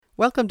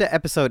Welcome to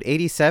episode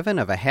 87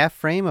 of A Half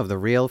Frame of The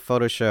Real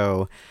Photo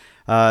Show.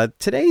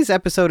 Today's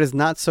episode is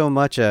not so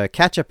much a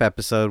catch-up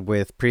episode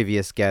with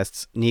previous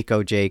guests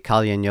Nico J.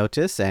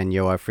 Kalyaniotis and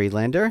Yoav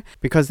Friedlander,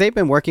 because they've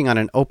been working on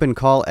an open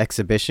call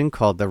exhibition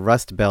called the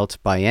Rust Belt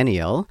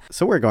Biennial,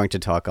 so we're going to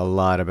talk a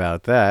lot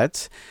about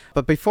that.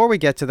 But before we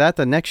get to that,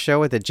 the next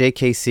show at the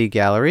JKC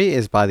Gallery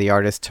is by the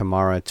artist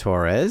Tamara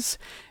Torres,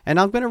 and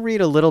I'm going to read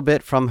a little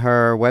bit from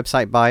her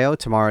website bio,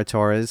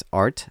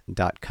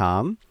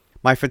 tamaratorresart.com.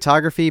 My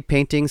photography,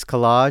 paintings,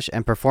 collage,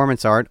 and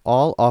performance art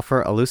all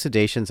offer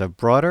elucidations of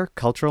broader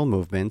cultural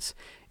movements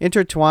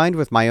intertwined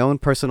with my own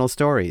personal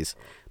stories.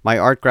 My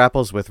art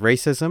grapples with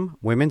racism,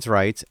 women's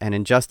rights, and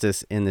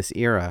injustice in this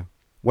era.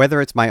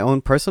 Whether it's my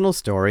own personal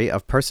story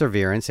of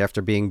perseverance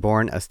after being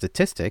born a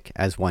statistic,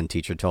 as one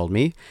teacher told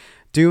me,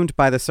 doomed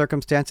by the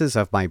circumstances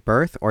of my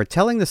birth, or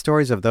telling the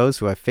stories of those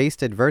who have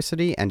faced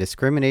adversity and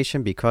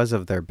discrimination because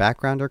of their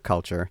background or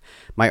culture,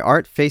 my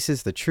art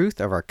faces the truth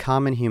of our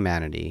common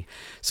humanity.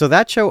 So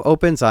that show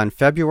opens on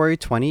February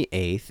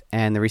 28th,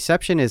 and the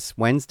reception is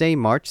Wednesday,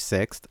 March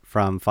 6th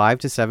from 5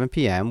 to 7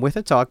 p.m. with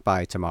a talk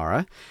by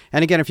Tamara.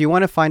 And again, if you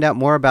want to find out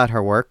more about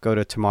her work, go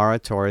to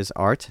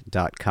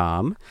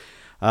tamaratorresart.com.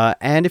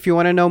 And if you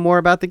want to know more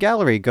about the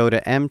gallery, go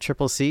to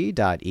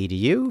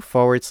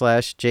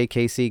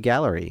mccc.edu/JKC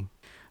Gallery.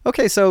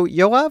 Okay, so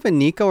Yoav and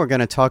Nico are going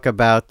to talk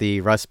about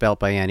the Rust Belt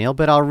Biennial,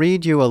 but I'll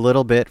read you a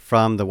little bit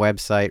from the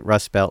website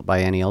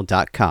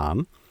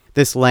rustbeltbiennial.com.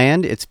 This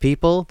land, its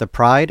people, the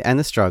pride and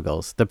the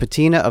struggles, the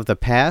patina of the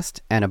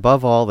past, and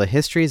above all, the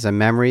histories and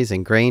memories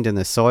ingrained in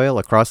the soil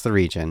across the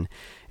region.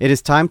 It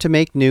is time to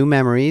make new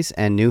memories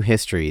and new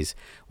histories,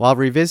 while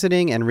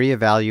revisiting and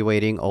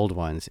reevaluating old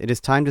ones. It is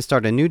time to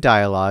start a new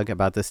dialogue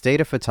about the state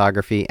of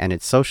photography and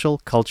its social,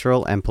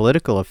 cultural, and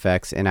political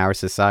effects in our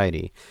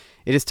society.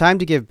 It is time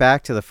to give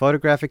back to the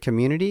photographic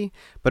community,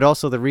 but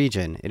also the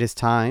region. It is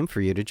time for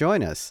you to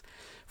join us.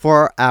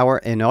 For our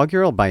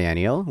inaugural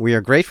biennial, we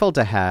are grateful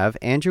to have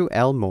Andrew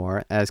L.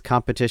 Moore as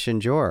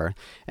competition juror.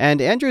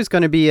 And Andrew is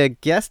going to be a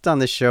guest on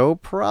the show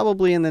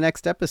probably in the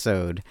next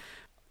episode.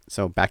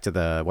 So back to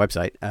the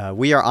website.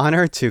 We are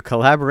honored to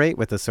collaborate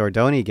with the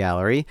Sordoni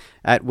Gallery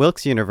at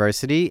Wilkes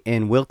University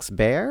in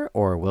Wilkes-Barre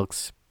or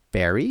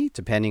Wilkes-Barre,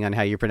 depending on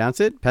how you pronounce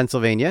it,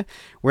 Pennsylvania,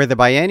 where the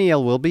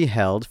biennial will be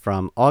held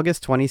from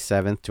August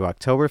 27th to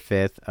October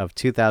 5th of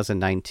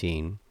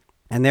 2019.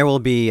 And there will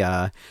be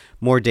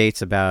more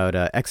dates about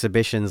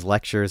exhibitions,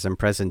 lectures, and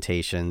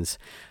presentations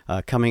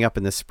coming up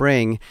in the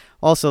spring.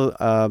 Also,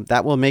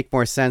 that will make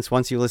more sense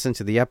once you listen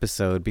to the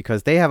episode,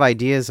 because they have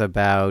ideas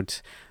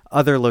about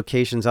other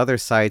locations, other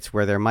sites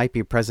where there might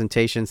be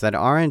presentations that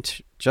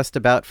aren't just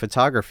about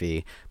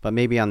photography, but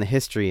maybe on the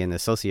history and the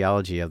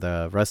sociology of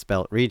the Rust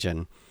Belt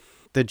region.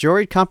 The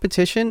juried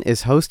competition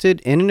is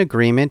hosted in an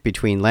agreement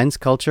between Lens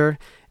Culture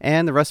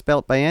and the Rust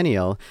Belt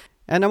Biennial.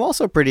 And I'm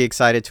also pretty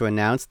excited to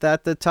announce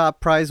that the top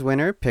prize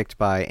winner, picked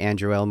by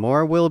Andrew L.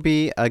 Moore, will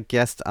be a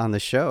guest on the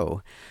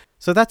show.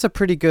 So that's a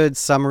pretty good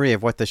summary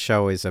of what the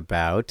show is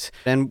about.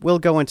 And we'll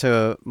go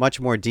into much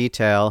more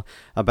detail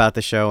about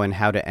the show and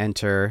how to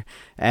enter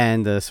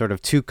and the sort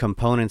of two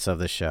components of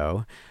the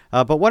show.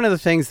 But one of the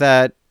things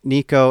that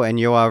Nico and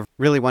Yoav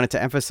really wanted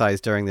to emphasize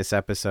during this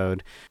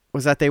episode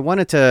was that they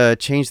wanted to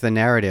change the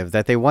narrative,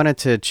 that they wanted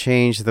to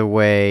change the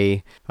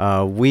way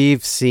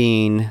we've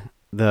seen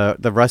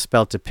the Rust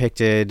Belt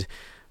depicted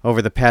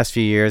over the past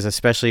few years,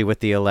 especially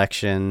with the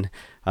election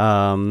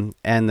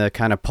and the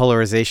kind of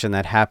polarization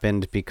that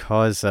happened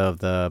because of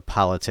the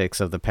politics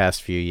of the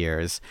past few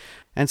years.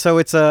 And so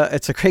it's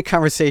a great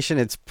conversation.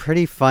 It's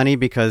pretty funny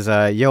because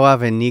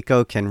Yoav and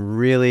Nico can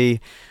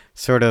really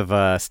sort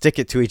of stick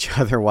it to each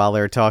other while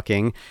they're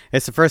talking.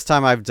 It's the first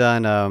time I've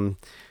done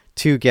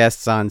two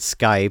guests on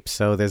Skype,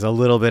 so there's a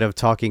little bit of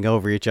talking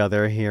over each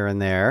other here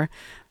and there.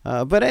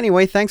 But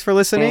anyway, thanks for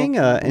listening.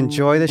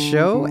 Enjoy the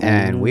show,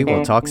 and we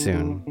will talk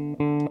soon.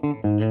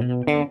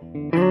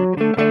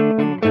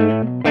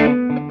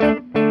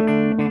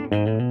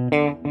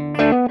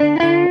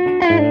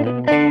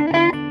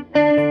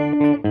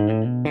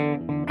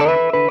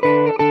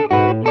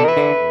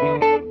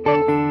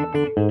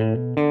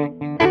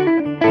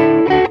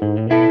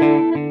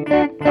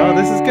 Oh,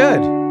 this is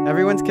good.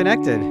 Everyone's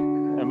connected.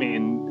 I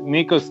mean,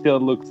 Nico still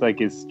looks like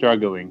he's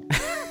struggling.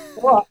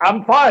 Well,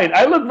 I'm fine.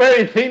 I look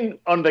very thin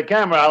on the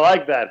camera. I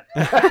like that.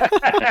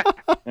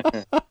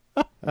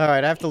 All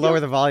right, I have to lower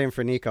the volume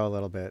for Nico a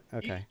little bit.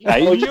 Okay. I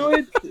knew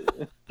it.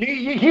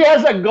 He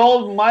has a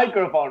gold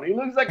microphone. He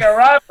looks like a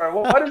rapper.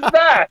 What is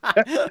that?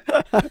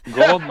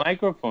 Gold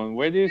microphone.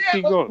 Where do you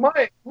see gold?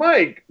 Mike.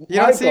 You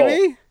don't see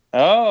me?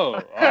 Oh,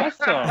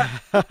 awesome.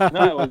 No,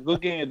 I was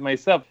looking at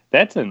myself.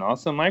 That's an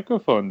awesome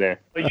microphone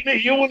there. But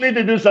you will need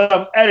to do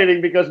some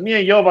editing because me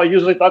and Yoav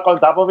usually talk on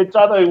top of each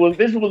other.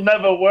 This will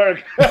never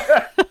work.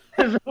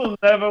 This will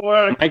never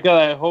work. Michael,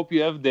 I hope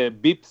you have the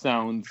beep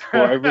sounds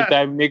for every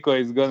time Nico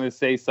is going to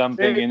say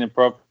something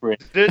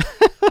inappropriate.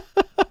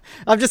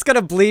 I'm just going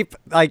to bleep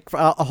like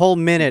a whole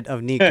minute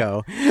of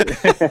Nico.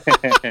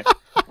 I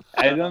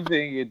don't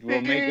think it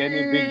will make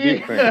any big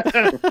difference.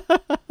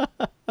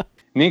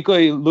 Nico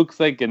looks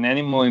like an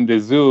animal in the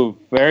zoo,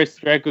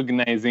 first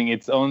recognizing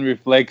its own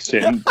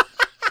reflection.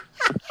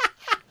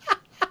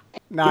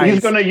 Nice.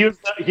 He's gonna use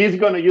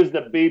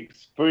the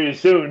beeps pretty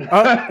soon.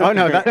 Oh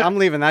no, I'm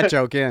leaving that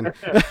joke in.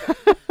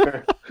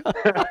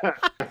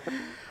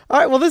 All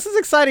right, well, this is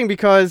exciting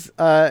because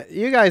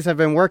you guys have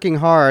been working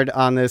hard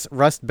on this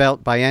Rust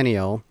Belt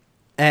Biennial,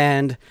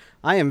 and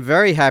I am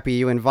very happy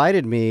you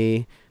invited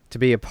me to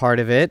be a part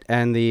of it.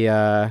 And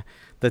the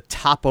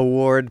top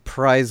award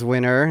prize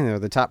winner,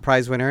 the top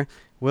prize winner,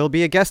 will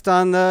be a guest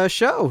on the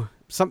show.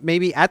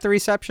 Maybe at the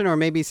reception or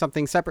maybe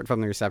something separate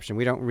from the reception.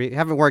 We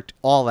haven't worked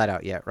all that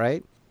out yet,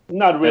 right?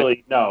 Not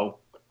really, no.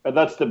 And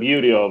that's the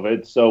beauty of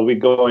it. So we're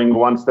going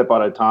one step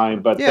at a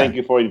time. But Thank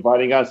you for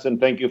inviting us, and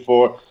thank you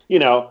for,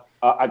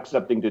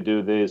 accepting to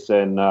do this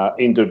and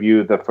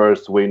interview the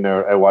first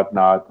winner and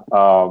whatnot.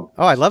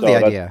 I love the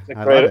idea.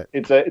 I love it.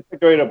 It's a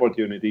great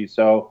opportunity.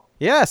 So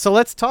yeah, so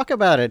let's talk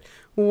about it.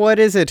 What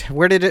is it?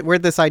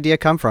 Where'd this idea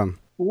come from?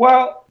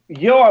 Well,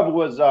 Yoav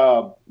was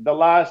the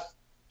last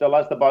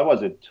about,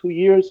 was it 2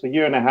 years, a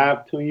year and a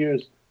half, 2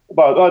 years,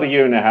 about a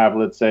year and a half,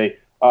 let's say.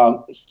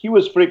 He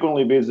was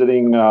frequently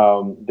visiting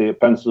the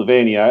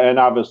Pennsylvania, and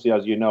obviously,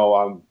 as you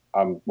know,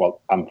 I'm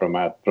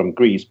from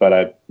Greece, but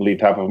I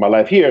lived half of my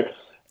life here,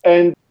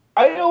 and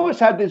I always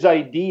had this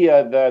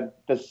idea that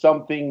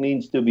something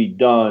needs to be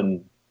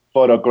done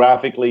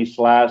photographically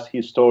 /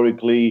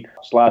 historically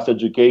 /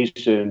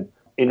 education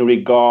in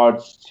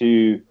regards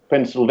to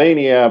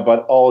Pennsylvania,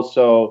 but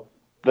also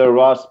the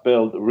Rust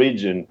Belt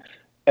region.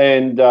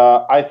 And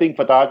I think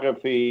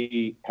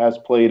photography has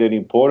played an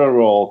important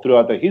role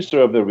throughout the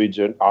history of the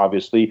region,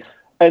 obviously.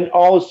 And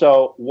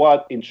also,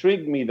 what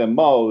intrigued me the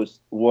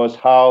most was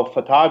how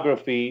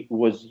photography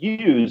was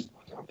used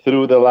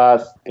through the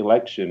last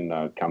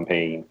election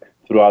campaign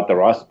throughout the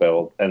Rust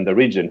Belt and the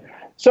region.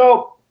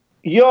 So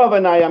Yoav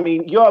and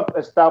Yoav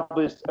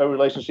established a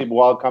relationship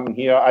while coming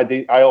here.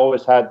 I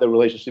always had the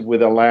relationship with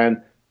the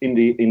land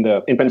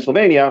in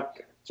Pennsylvania.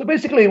 So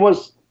basically,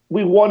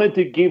 we wanted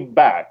to give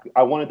back.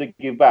 I wanted to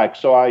give back.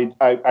 So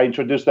I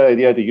introduced that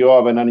idea to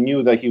Yoav, and I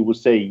knew that he would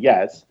say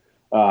yes.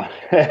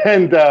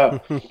 And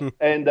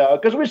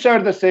because we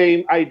share the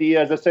same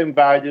ideas, the same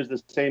values,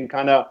 the same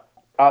kind of,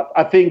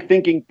 I think,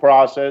 thinking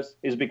process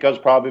is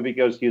probably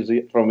because he's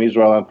from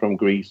Israel and from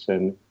Greece.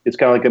 And it's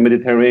kind of like a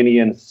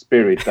Mediterranean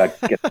spirit that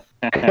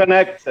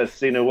connects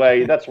us in a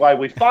way. That's why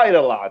we fight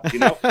a lot,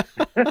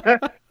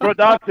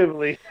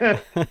 productively.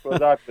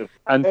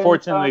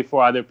 Unfortunately,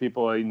 for other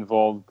people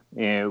involved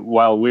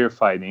while we're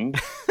fighting,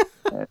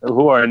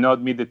 who are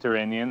not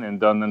Mediterranean and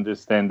don't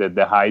understand that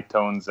the high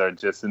tones are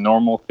just a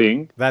normal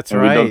thing. That's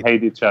and right. We don't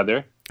hate each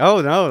other.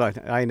 Oh no,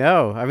 I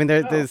know. I mean,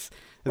 there's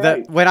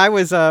right. when I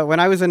was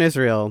in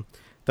Israel,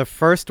 the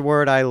first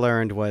word I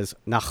learned was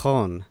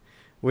nachon,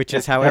 which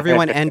is how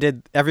everyone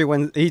ended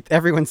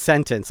everyone's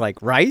sentence,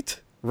 like right.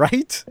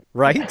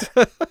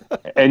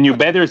 And you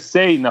better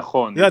say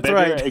nachon. That's you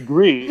better right.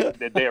 Agree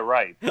that they're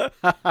right.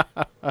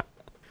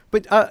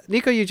 But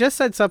Nico, you just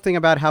said something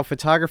about how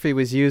photography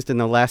was used in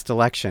the last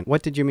election.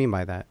 What did you mean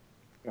by that?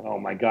 Oh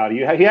my God, he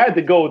had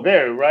to go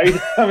there, right?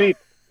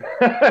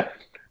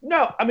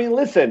 No.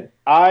 Listen,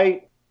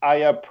 I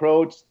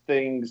approach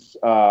things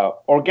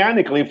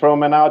organically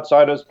from an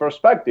outsider's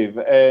perspective,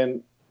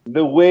 and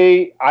the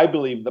way I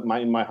believe that,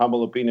 in my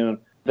humble opinion,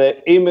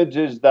 the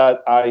images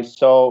that I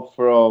saw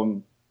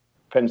from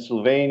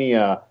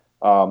Pennsylvania,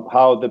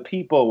 how the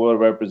people were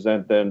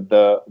represented,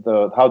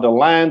 how the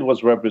land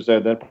was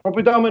represented,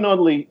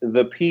 predominantly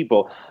the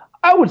people,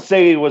 I would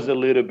say it was a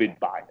little bit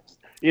biased.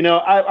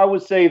 I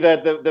would say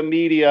that the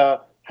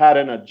media had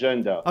an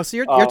agenda. Oh, so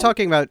you're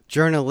talking about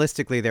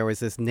journalistically there was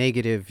this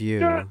negative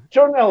view.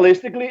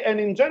 Journalistically and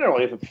in general,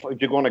 if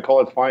you're going to call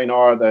it fine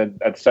art,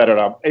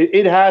 etc.,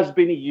 it has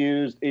been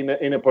used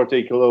in a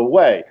particular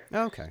way.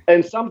 Okay.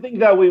 And something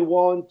that we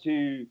want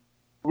to,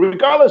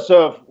 regardless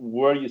of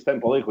where you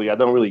stand politically, I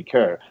don't really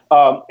care.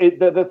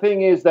 The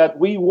thing is that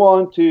we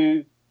want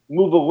to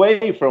move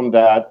away from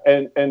that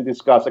and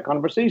discuss a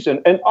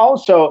conversation. And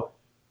also,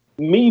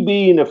 me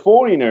being a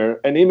foreigner,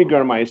 an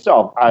immigrant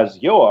myself, as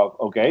Yoav,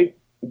 okay,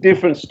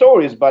 different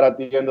stories, but at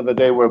the end of the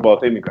day, we're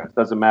both immigrants.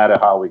 Doesn't matter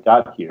how we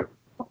got here.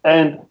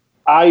 And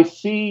I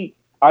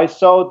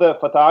saw the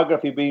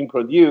photography being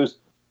produced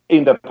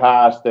in the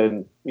past,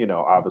 and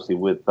obviously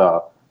with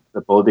the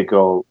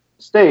political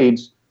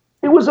stage,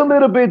 it was a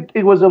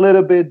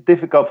little bit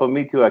difficult for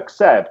me to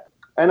accept.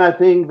 And I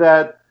think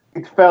that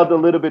it felt a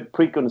little bit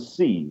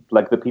preconceived,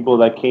 like the people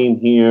that came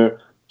here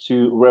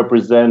to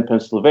represent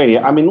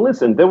Pennsylvania.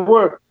 Listen, there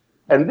were,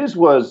 and this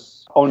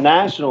was on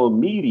national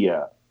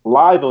media,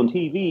 live on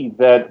TV,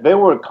 that there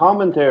were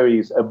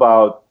commentaries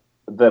about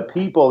the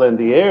people in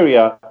the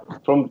area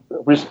from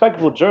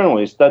respectable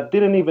journalists that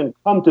didn't even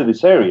come to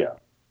this area.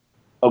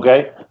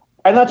 Okay?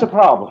 And that's a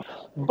problem.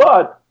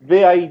 But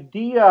the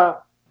idea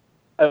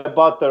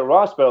about the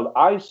Rust Belt,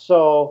 I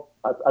saw,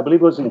 I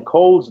believe it was in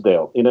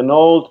Colesdale, in an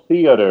old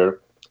theater,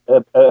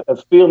 a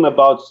film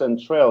about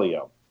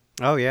Centralia.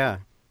 Oh, yeah.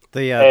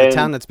 The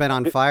town that's been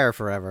on fire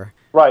forever.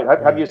 Right.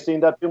 Have you seen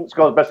that film?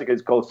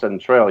 It's called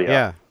Centralia.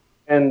 Yeah.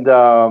 And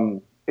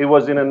it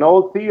was in an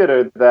old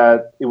theater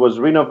that it was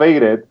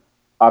renovated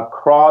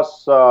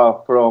across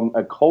from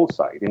a coal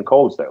site in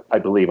Colesdale, I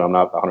believe. I'm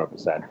not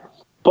 100%.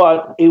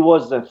 But it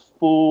was a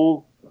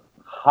full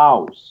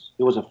house.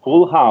 It was a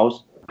full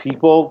house.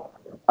 People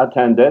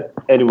attended,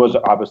 and it was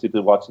obviously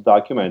to watch the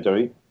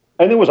documentary.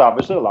 And there was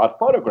obviously a lot of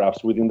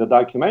photographs within the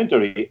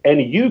documentary.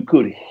 And you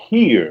could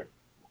hear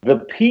the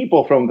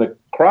people from the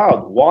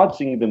crowd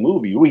watching the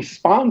movie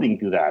responding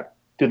to that,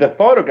 to the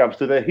photographs,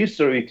 to the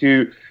history,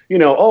 to,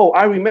 oh,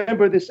 I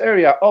remember this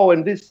area. Oh,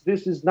 and this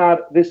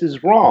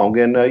is wrong.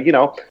 And,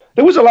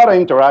 there was a lot of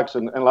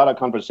interaction and a lot of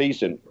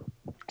conversation.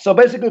 So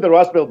basically the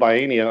Rust Belt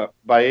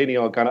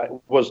Biennial kind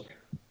of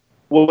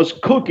was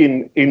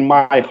cooking in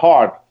my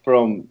heart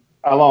from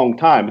a long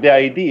time, the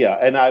idea.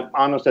 And I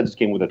honestly just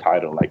came with the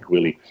title like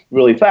really,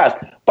 really fast.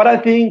 But I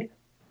think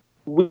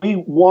we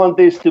want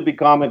this to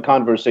become a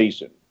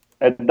conversation,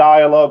 a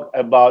dialogue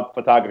about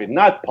photography,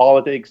 not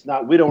politics.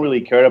 We don't really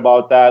care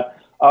about that.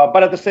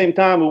 But at the same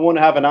time, we want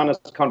to have an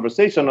honest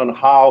conversation on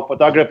how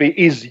photography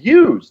is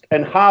used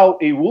and how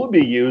it will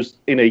be used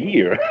in a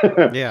year.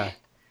 Yeah.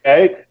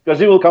 Okay? Because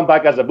it will come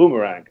back as a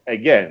boomerang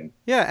again.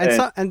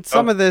 Yeah, and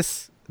some of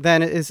this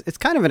then it's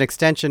kind of an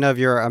extension of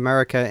your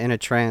America in a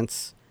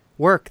Trance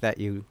work that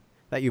you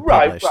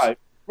published.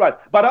 Right.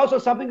 But also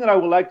something that I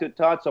would like to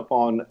touch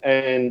upon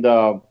and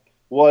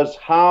was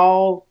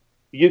how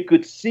you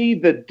could see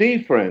the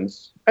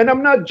difference. And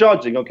I'm not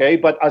judging, okay?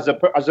 But as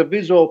a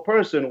visual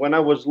person, when I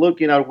was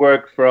looking at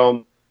work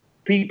from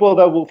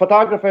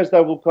photographers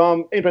that will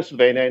come in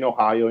Pennsylvania, in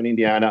Ohio, in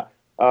Indiana,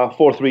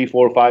 for 3,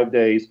 4, 5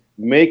 days,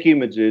 make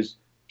images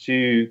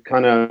to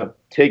kind of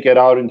take it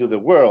out into the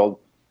world.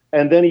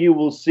 And then you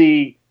will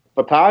see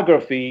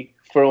photography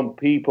from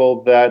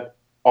people that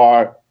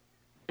are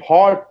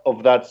part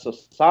of that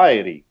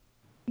society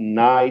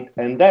night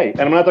and day.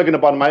 And I'm not talking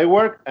about my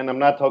work, and I'm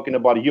not talking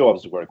about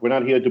Yoav's work. We're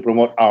not here to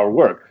promote our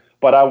work.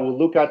 But I will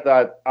look at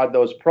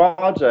those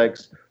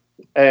projects,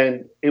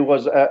 and it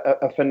was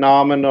a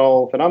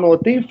phenomenal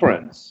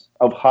difference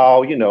of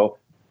how,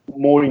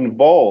 more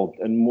involved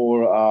and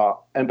more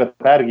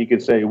empathetic, you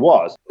could say, it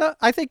was. No,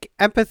 I think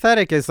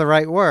empathetic is the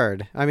right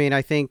word. I mean,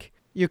 I think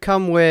you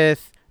come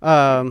with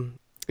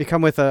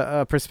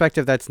a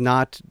perspective that's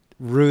not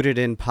rooted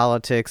in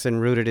politics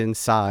and rooted in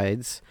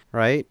sides,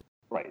 right?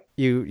 Right.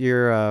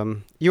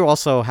 You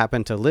also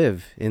happen to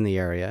live in the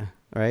area,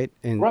 right?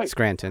 In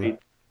Scranton. Right.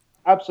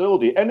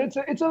 Absolutely. And it's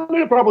a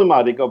little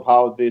problematic of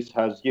how this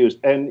has used.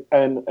 And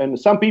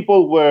some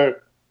people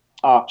were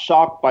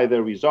shocked by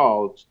the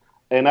results.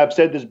 And I've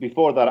said this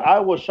before, that I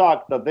was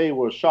shocked that they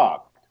were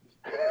shocked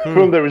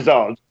from the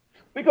results.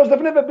 Because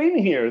they've never been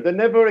here. They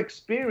never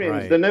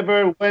experienced. Right. They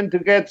never went to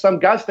get some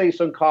gas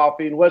station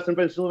coffee in Western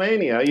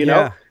Pennsylvania. You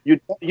know,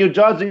 you're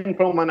judging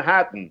from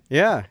Manhattan.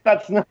 Yeah,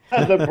 that's not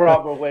the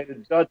proper way to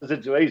judge the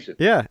situation.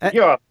 Yeah,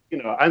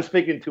 I'm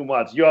speaking too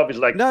much. Yoav is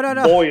like, no.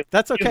 Boy.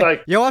 That's okay.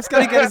 Like, Yoav's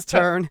gonna get his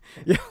turn.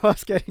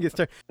 Yoav's getting his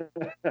turn.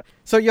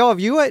 So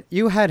Yoav,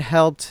 you had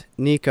helped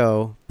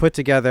Nico put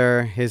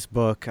together his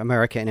book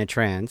America in a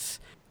Trance.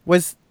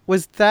 Was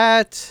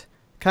that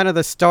kind of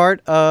the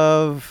start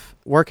of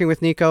working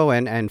with Nico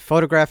and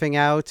photographing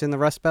out in the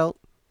Rust Belt,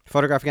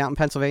 photographing out in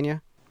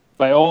Pennsylvania?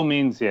 By all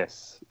means,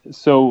 yes.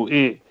 So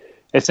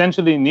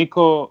essentially,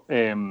 Nico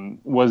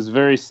was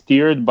very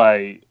steered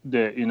by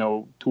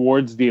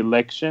towards the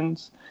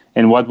elections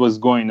and what was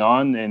going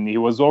on, and he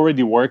was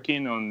already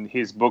working on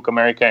his book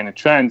America in a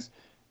Trance.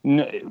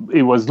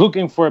 He was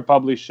looking for a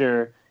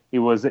publisher.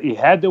 He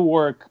had the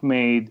work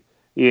made.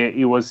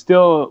 He was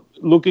still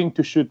looking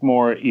to shoot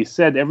more. He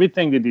said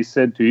everything that he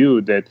said to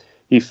you, that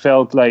he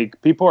felt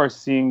like people are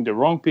seeing the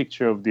wrong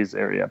picture of this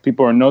area.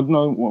 People are not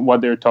knowing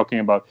what they're talking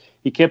about.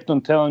 He kept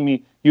on telling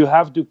me, you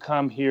have to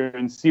come here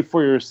and see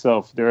for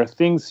yourself. There are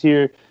things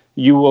here,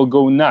 you will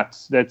go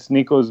nuts. That's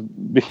Nico's,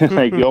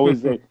 like he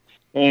always said.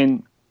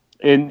 And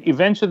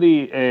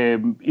eventually,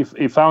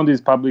 he found his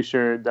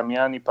publisher,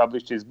 Damiani,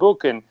 published his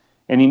book, and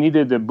he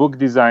needed a book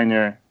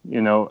designer.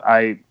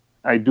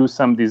 I do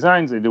some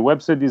designs, I do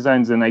website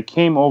designs, and I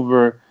came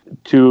over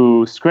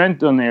to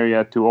Scranton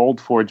area, to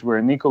Old Forge,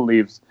 where Nico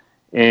lives.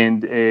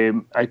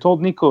 And I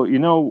told Nico,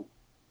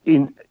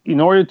 in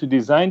order to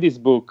design this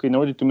book, in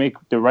order to make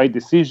the right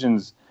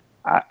decisions,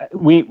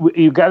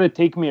 you got to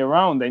take me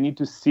around. I need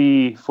to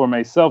see for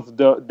myself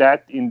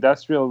that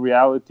industrial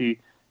reality,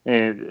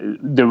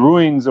 the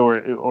ruins or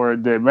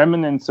the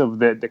remnants of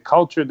the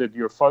culture that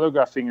you're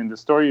photographing and the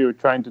story you're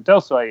trying to tell,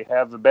 so I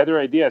have a better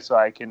idea, so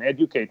I can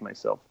educate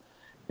myself.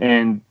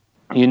 And,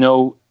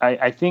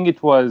 I think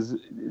it was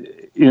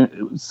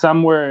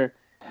somewhere,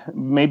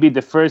 maybe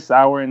the first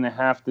hour and a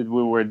half that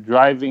we were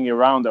driving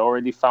around, I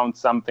already found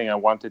something I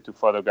wanted to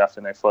photograph,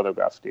 and I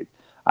photographed it.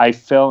 I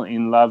fell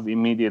in love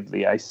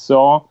immediately. I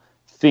saw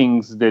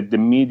things that the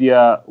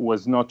media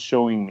was not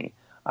showing me.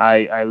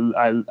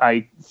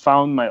 I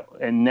found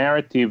a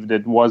narrative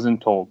that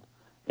wasn't told.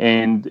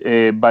 And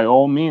by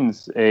all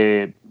means,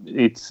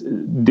 it's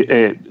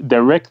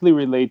directly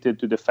related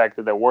to the fact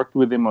that I worked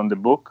with him on the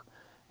book.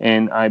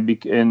 and I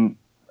became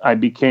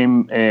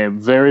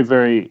very,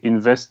 very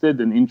invested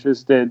and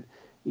interested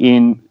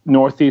in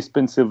Northeast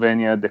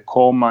Pennsylvania, the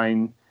coal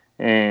mine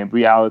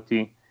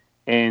reality,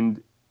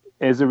 and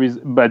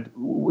but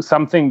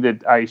something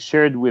that I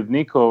shared with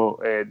Nico,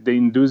 the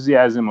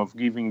enthusiasm of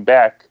giving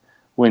back,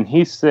 when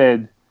he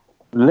said,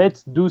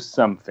 "Let's do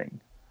something.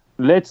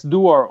 Let's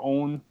do our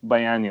own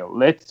biennial.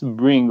 Let's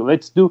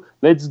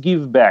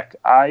give back."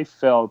 I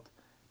felt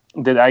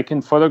that I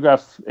can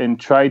photograph and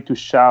try to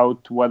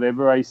shout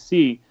whatever I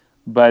see,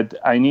 but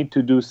I need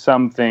to do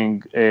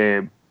something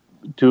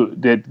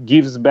that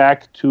gives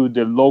back to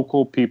the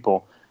local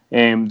people.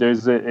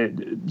 There's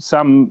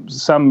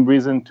some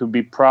reason to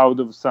be proud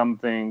of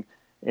something,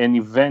 an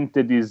event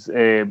that is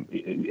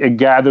a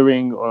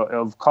gathering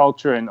of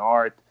culture and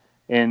art,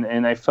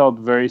 and I felt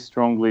very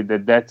strongly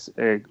that that's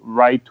a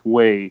right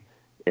way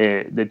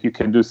that you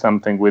can do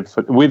something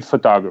with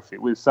photography,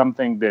 with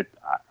something that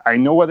I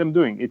know what I'm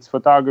doing. It's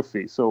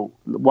photography, so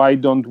why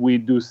don't we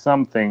do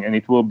something and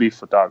it will be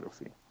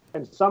photography?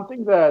 And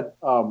something that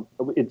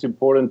it's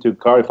important to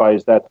clarify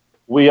is that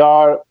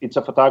it's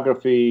a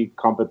photography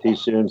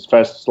competitions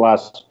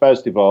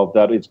festival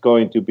that it's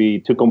going to be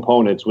two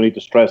components. We need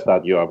to stress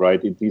that,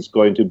 right? It is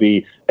going to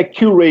be a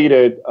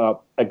curated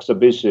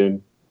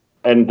exhibition,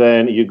 and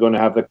then you're going to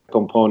have the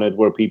component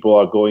where people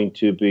are going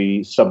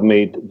to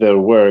submit their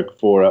work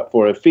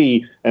for a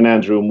fee, and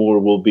Andrew Moore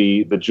will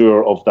be the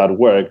juror of that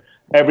work.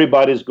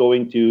 Everybody's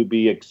going to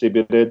be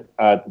exhibited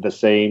at the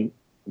same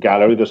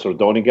gallery, the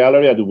Sordoni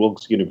Gallery at the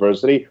Wilkes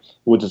University,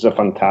 which is a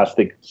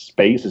fantastic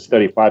space. It's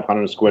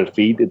 3,500 square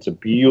feet. It's a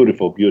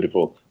beautiful,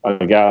 beautiful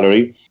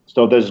gallery.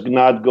 So there's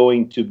not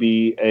going to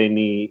be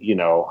any,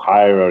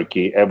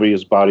 hierarchy.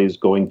 Everybody is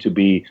going to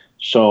be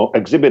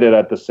exhibited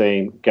at the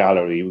same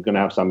gallery. We're going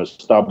to have some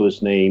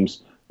established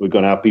names. We're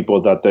going to have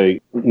people that they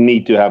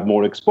need to have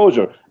more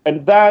exposure.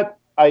 And that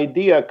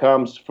idea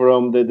comes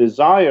from the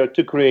desire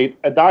to create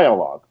a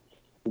dialogue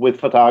with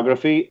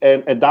photography,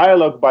 and a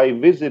dialogue by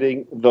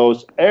visiting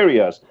those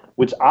areas,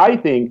 which I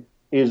think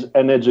is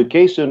an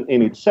education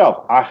in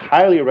itself. I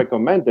highly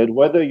recommend it,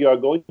 whether you are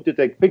going to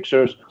take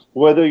pictures,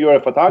 whether you're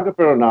a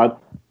photographer or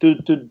not,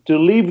 to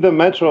leave the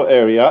metro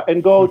area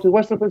and go to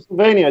Western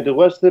Pennsylvania, to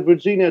West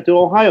Virginia, to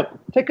Ohio.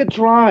 Take a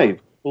drive,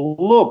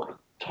 look,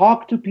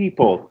 talk to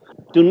people.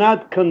 Do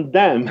not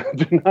condemn,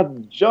 do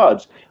not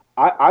judge.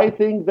 I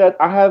think that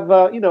I have,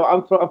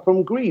 I'm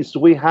from Greece.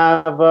 We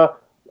have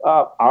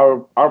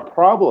our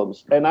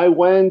problems. And I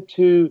went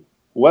to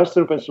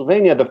Western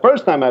Pennsylvania. The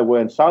first time I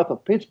went south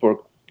of Pittsburgh,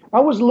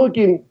 I was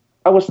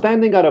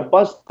standing at a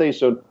bus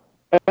station,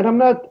 and I'm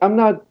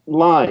not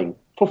lying,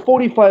 for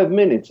 45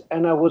 minutes.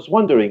 And I was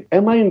wondering,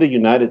 am I in the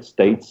United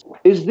States?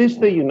 Is this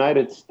the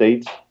United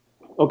States?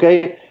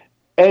 Okay.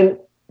 And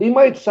it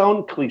might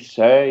sound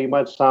cliche, it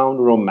might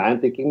sound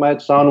romantic, it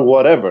might sound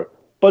whatever,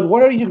 but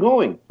where are you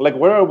going? Like,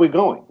 where are we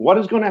going? What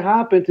is going to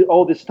happen to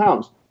all these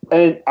towns?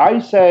 And I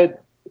said,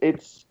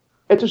 it's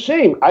a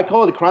shame. I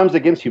call it crimes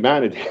against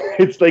humanity.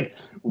 It's like,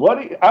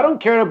 I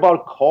don't care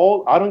about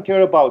coal. I don't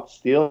care about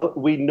steel.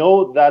 We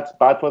know that's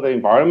bad for the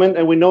environment,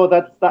 and we know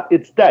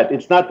it's dead.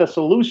 It's not the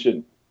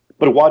solution.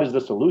 But what is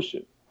the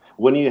solution?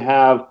 When you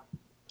have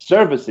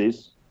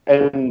services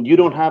and you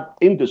don't have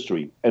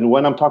industry. And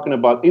when I'm talking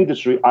about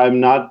industry, I'm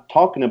not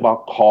talking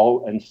about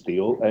coal and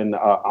steel and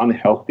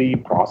unhealthy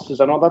process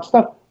and all that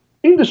stuff.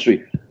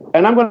 Industry.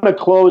 And I'm going to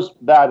close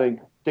that and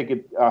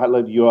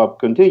let you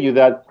continue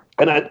that.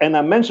 And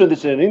I mentioned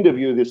this in an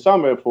interview this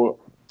summer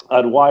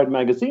at Wired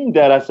magazine,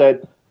 that I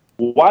said,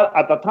 while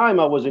at the time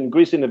I was in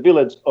Greece in a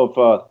village of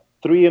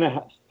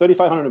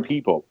 3,500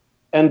 people,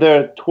 and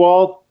there are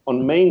 12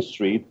 on Main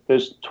Street.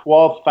 There's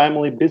 12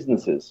 family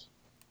businesses,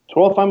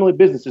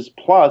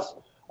 plus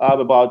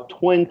about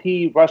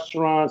 20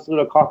 restaurants,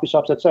 little coffee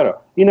shops, etc.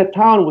 In a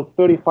town with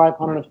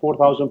 3,500 and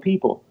 4,000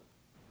 people.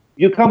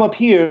 You come up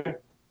here,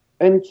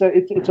 and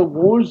it's a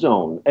war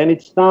zone, and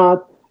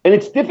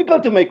it's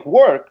difficult to make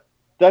work.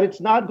 That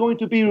it's not going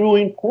to be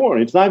ruin porn.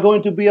 It's not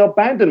going to be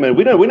abandonment.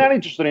 We're not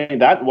interested in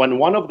that.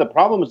 One of the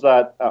problems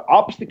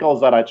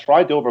obstacles that I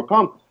tried to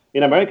overcome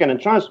in American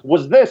Entrance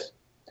was this.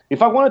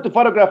 If I wanted to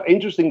photograph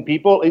interesting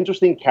people,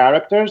 interesting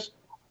characters,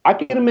 I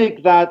can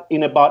make that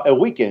in about a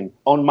weekend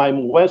on my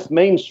West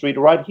Main Street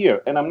right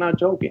here. And I'm not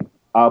joking.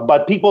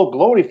 But people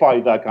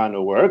glorify that kind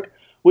of work,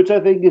 which I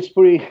think is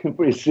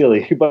pretty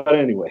silly. But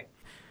anyway.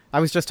 I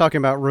was just talking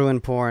about ruin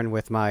porn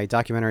with my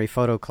documentary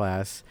photo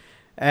class,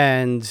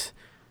 and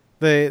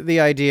the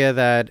idea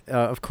that,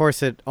 of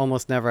course, it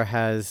almost never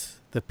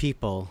has the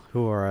people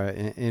who are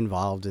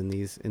involved in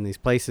these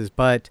places,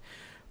 but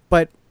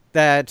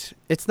that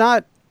it's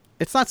not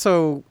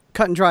so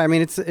cut and dry. I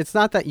mean, it's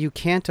not that you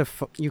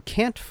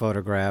can't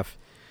photograph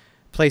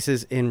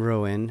places in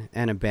ruin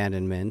and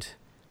abandonment,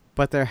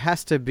 but there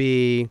has to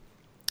be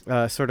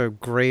sort of a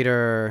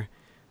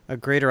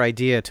greater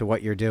idea to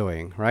what you're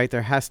doing, right?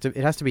 It has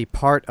to be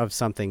part of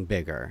something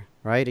bigger,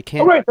 right? It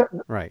can't. Right.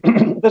 Right.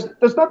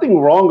 There's nothing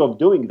wrong of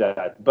doing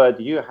that, but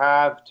you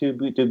have to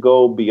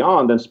go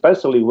beyond, and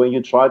especially when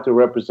you try to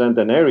represent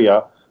an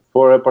area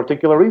for a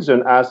particular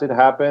reason, as it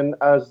happened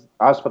as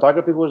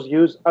photography was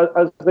used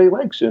as the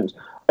elections.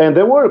 And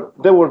there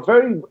were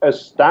very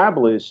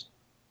established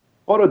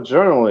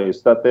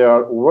photojournalists that they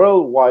are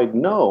worldwide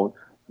known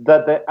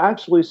that they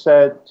actually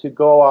said to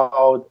go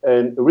out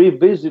and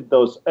revisit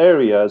those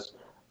areas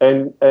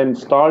and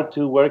start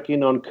to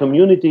working on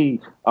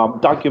community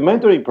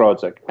documentary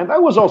project. And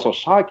that was also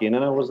shocking.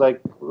 And I was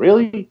like,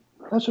 really?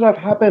 That should have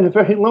happened a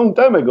very long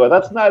time ago.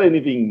 That's not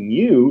anything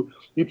new.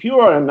 If you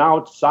are an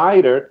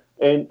outsider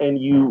and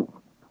you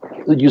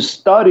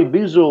study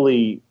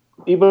visually,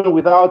 even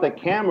without a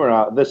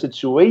camera, the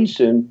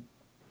situation,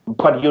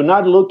 but you're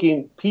not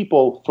looking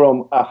people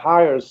from a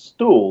higher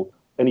stool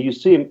and you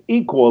see them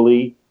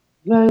equally,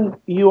 then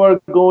you are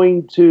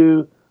going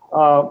to,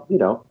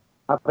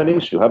 have an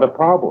issue, have a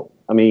problem.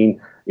 I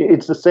mean,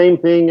 it's the same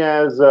thing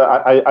as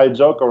I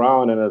joke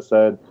around and I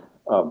said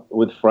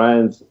with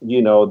friends,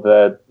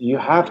 that you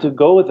have to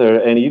go there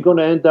and you're going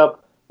to end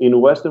up in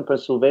Western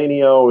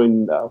Pennsylvania or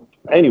in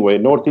anyway,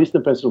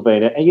 Northeastern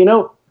Pennsylvania. And,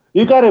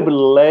 you got to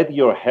let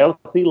your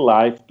healthy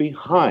life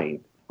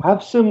behind.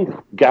 Have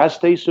some gas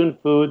station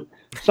food.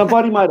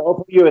 Somebody might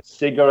offer you a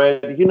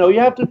cigarette. You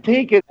have to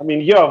take it. I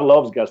mean, Yoav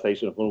loves gas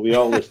station food. We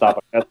always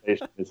stop at gas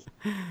stations.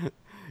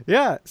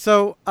 Yeah.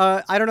 So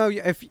I don't know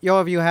if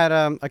Yoav, you had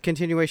a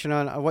continuation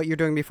on what you're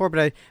doing before,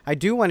 but I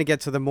do want to get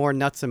to the more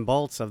nuts and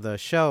bolts of the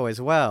show as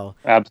well.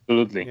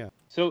 Absolutely. Yeah.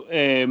 So,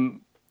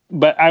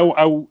 but I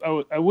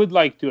would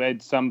like to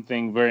add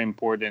something very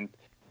important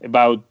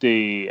about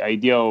the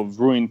idea of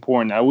ruin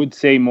porn. I would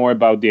say more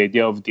about the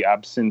idea of the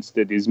absence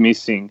that is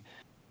missing.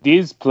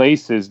 These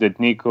places that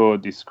Nico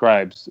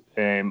describes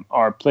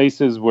are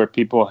places where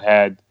people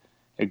had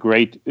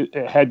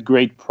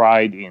great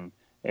pride in.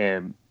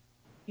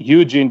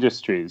 Huge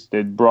industries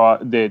that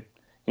brought that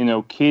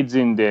kids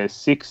in the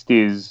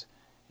 60s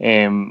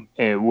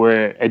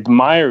were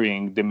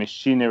admiring the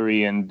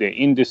machinery and the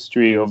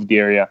industry of the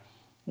area,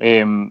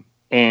 and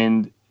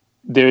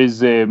there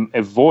is a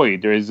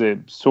void. There is a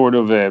sort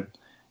of a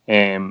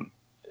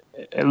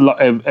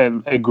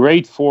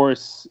great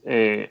force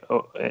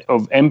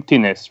of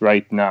emptiness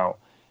right now.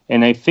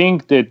 And I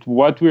think that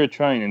what we're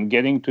trying and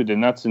getting to the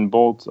nuts and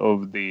bolts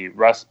of the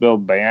Rust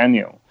Belt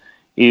Biennial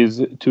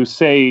is to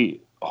say,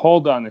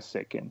 hold on a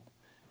second.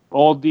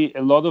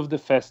 A lot of the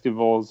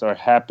festivals are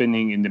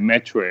happening in the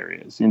metro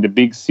areas, in the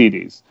big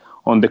cities,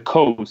 on the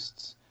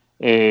coasts,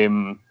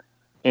 and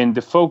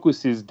the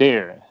focus is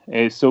there.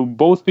 So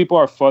both people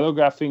are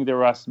photographing the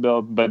Rust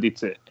Belt, but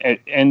it's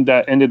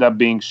ended up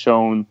being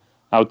shown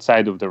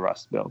outside of the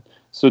Rust Belt.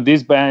 So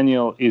this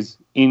biennial is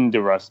in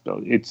the Rust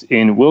Belt. It's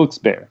in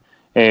Wilkes-Barre.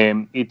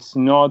 It's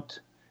not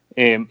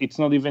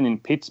even in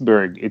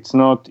Pittsburgh. It's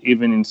not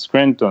even in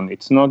Scranton.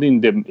 It's not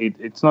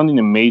in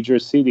a major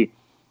city.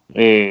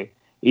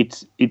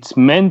 It's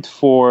meant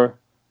for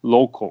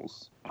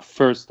locals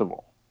first of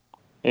all,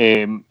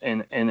 and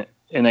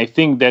I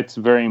think that's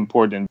very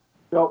important.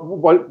 I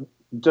want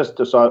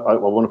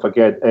to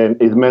forget,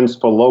 and it meant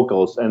for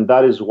locals, and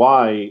that is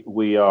why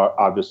we are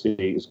obviously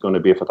it's going to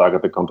be a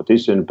photography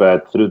competition,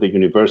 but through the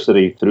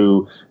university,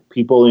 through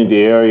people in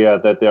the area,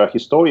 that they are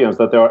historians,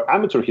 that they are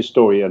amateur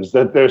historians,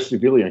 that they're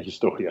civilian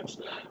historians.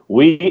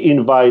 We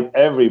invite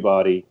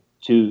everybody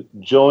to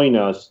join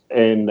us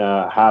and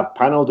have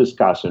panel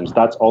discussions.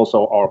 That's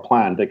also our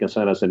plan. They can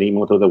send us an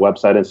email to the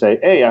website and say,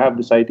 hey, I have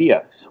this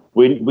idea.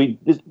 We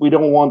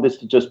don't want this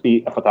to just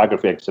be a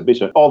photography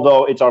exhibition,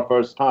 although it's our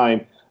first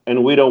time,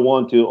 and we don't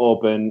want to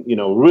open,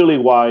 really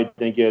wide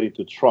and get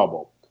into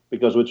trouble,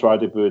 because we try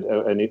to put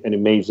an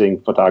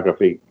amazing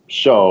photography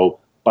show.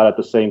 But at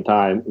the same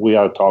time, we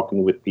are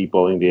talking with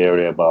people in the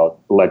area about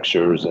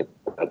lectures,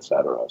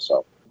 etc.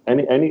 So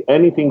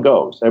anything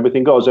goes,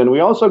 everything goes. And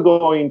we're also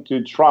going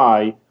to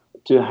try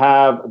to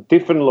have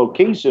different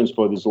locations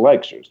for these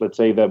lectures. Let's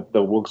say that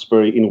in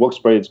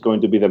Wilkes-Barre, it's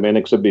going to be the main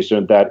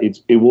exhibition, that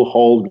it will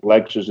hold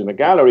lectures in the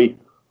gallery,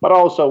 but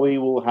also we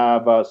will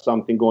have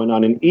something going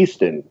on in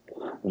Easton,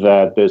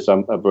 that there's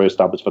some very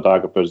established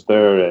photographers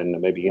there,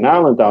 and maybe in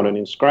Allentown and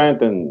in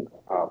Scranton.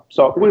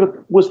 So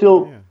we're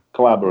still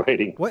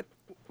collaborating.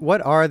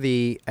 What are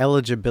the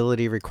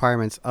eligibility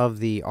requirements of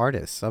the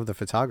artists, of the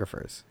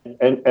photographers?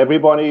 And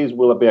everybody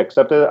will be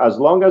accepted as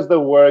long as the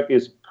work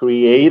is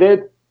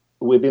created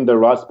within the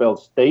Rust Belt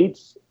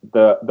states.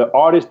 The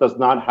artist does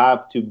not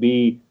have to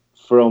be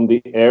from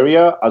the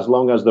area. As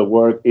long as the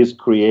work is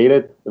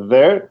created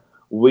there,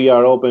 we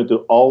are open to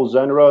all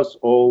genres,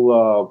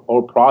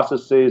 all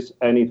processes.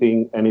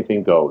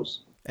 Anything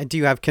goes. And do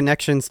you have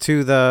connections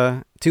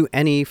to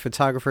any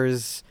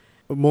photographers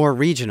more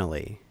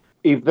regionally?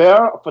 If there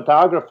are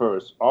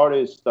photographers,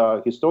 artists,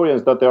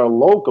 historians that they are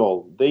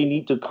local, they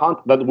need to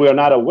that we are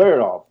not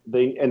aware of.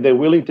 They're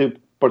willing to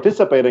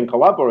participate and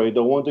collaborate. They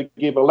want to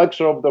give a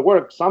lecture of the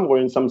work somewhere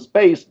in some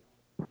space.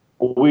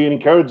 We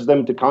encourage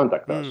them to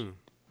contact us.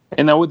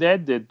 And I would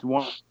add that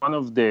one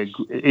of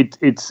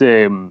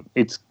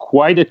it's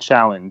quite a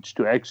challenge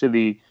to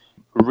actually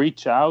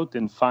reach out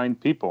and find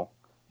people.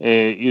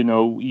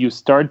 You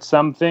start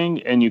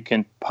something and you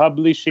can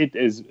publicize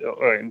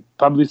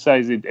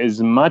it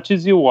as much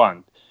as you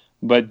want,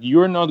 but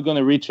you're not going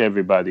to reach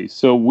everybody.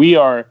 So we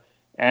are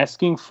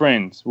asking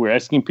friends, we're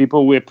asking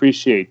people we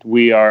appreciate.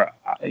 We are,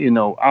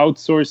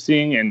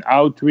 outsourcing and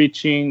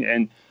outreaching,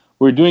 and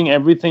we're doing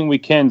everything we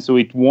can so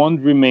it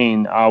won't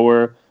remain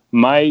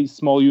my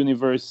small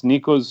universe,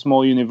 Nico's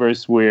small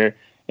universe. We're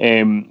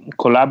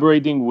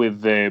collaborating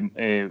with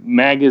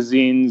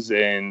magazines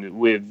and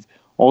with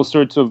all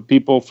sorts of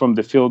people from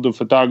the field of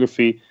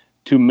photography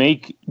to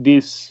make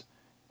this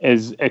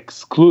as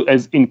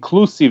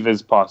inclusive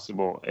as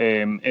possible,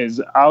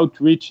 as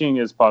outreaching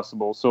as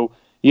possible. So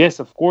yes,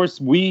 of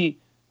course, we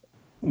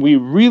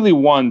really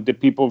want the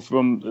people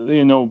from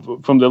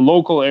the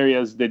local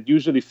areas that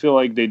usually feel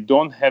like they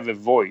don't have a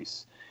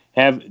voice.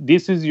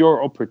 This is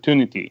your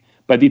opportunity,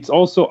 but it's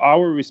also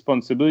our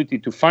responsibility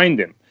to find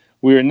them.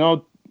 We are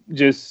not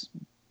just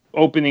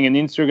opening an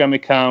Instagram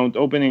account,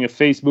 opening a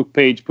Facebook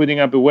page, putting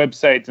up a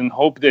website and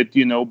hope that,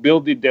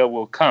 build it, they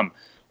will come.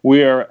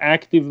 We are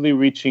actively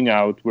reaching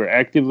out. We're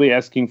actively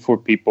asking for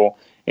people.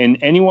 And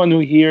anyone who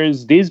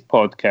hears this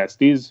podcast,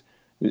 this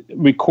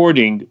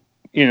recording,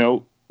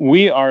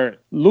 we are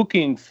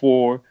looking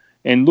for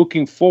and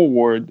looking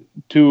forward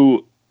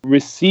to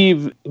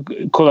receive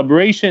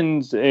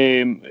collaborations,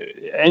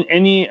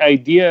 any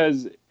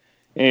ideas.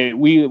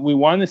 We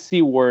want to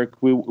see work.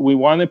 We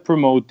want to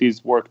promote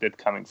this work that's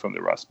coming from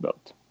the Rust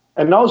Belt.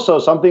 And also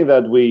something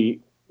that we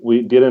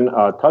didn't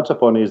touch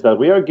upon is that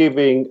we are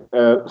giving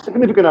a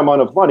significant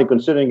amount of money,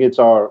 considering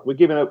we're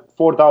giving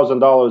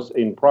 $4,000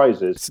 in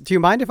prizes. Do you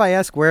mind if I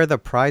ask where the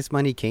prize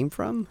money came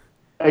from?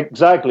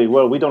 Exactly.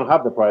 Well, we don't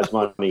have the prize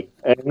money,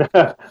 and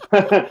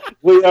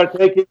we are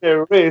taking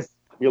a risk.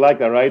 You like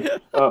that, right?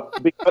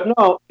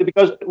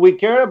 Because we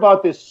care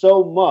about this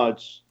so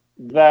much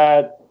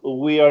that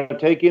we are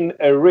taking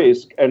a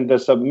risk, and the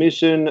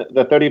submission,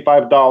 the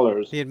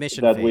 $35, the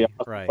admission that fee, we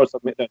right? For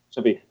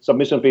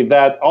submission fee.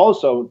 That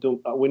also,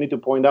 we need to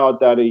point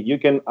out that you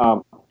can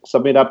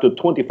submit up to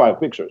 25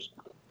 pictures.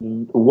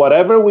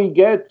 Whatever we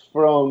get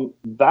from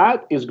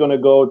that is going to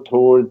go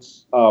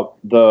towards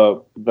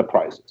the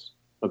prizes.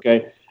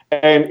 Okay,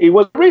 and it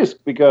was a risk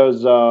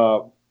because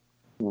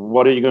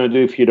what are you going to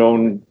do if you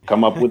don't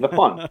come up with the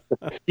fund?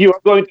 You are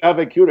going to have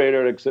a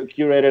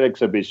curated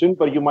exhibition,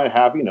 but you might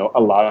have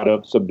a lot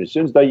of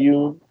submissions that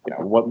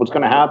what's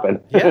going to happen.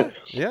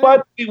 Yeah.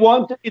 But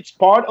it's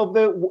part of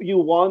we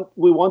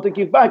want to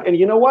give back, and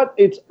you know what?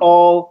 It's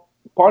all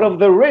part of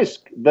the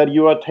risk that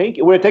you are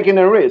taking. We're taking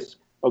a risk,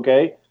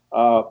 okay?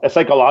 A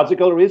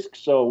psychological risk,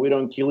 so we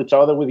don't kill each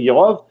other with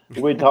Yoav.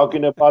 We're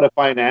talking about a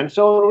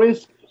financial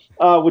risk.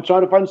 We're trying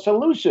to find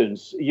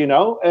solutions,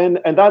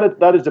 and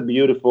that is a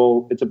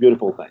beautiful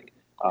thing.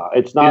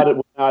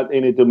 We're not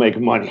in it to make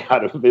money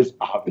out of this,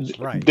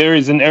 obviously. Right. There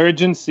is an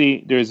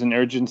urgency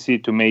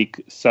to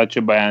make such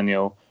a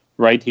biennial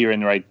right here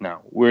and right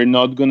now. We're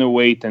not going to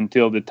wait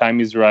until the time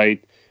is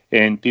right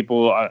and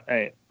people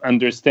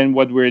understand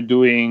what we're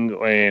doing.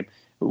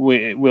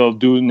 We will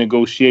do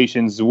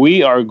negotiations.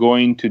 We are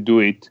going to do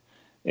it,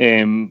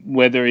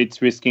 whether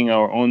it's risking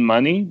our own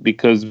money,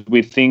 because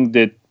we think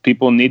that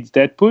people needs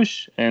that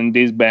push, and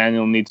this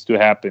biennial needs to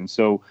happen.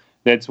 So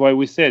that's why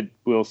we said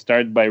we'll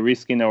start by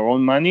risking our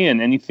own money,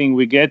 and anything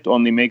we get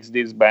only makes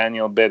this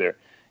biennial better.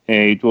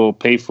 It will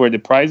pay for the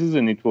prizes,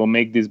 and it will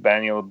make this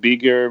biennial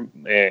bigger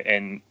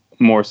and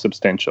more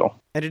substantial.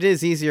 And it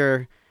is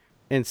easier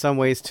in some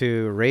ways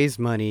to raise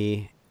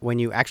money when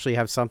you actually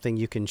have something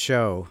you can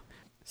show.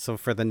 So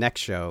for the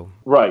next show.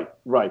 Right.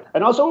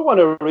 And also we want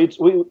to reach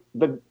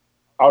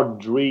our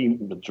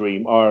dream,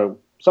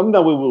 something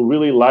that we will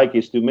really like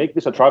is to make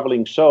this a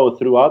traveling show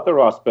throughout the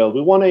Rust Belt.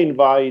 We want to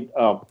invite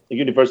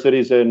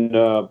universities and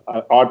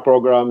art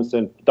programs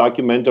and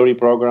documentary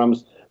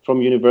programs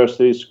from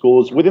universities,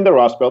 schools within the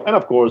Rust Belt, and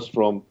of course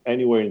from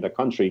anywhere in the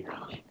country,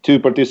 to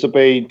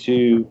participate,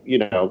 to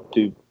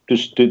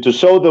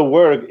show the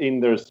work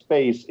in their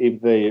space if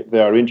they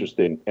are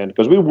interested, and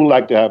because we would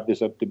like to have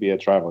this up to be a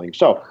traveling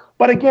show.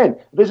 But again,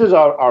 this is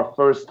our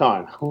first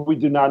time. We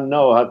do not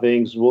know how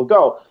things will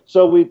go.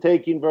 So we're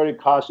taking very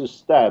cautious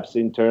steps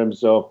in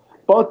terms of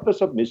both the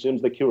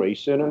submissions, the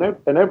curation,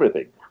 and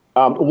everything.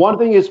 One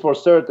thing is for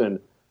certain,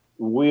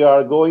 we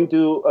are going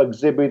to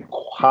exhibit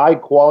high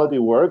quality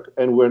work,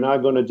 and we're not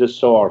going to just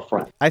show our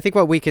friends. I think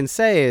what we can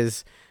say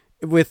is,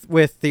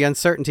 with the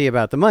uncertainty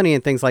about the money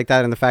and things like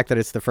that, and the fact that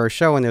it's the first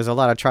show and there's a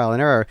lot of trial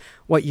and error,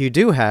 what you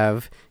do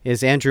have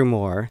is Andrew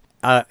Moore,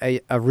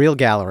 a real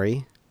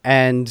gallery,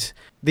 and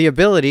the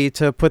ability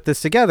to put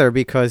this together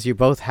because you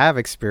both have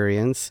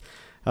experience,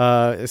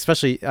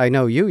 especially I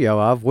know you,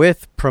 Yoav,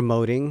 with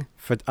promoting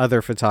for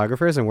other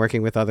photographers and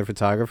working with other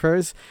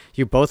photographers.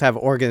 You both have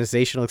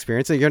organizational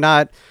experience. So you're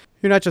not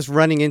just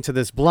running into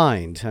this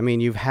blind. I mean,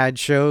 you've had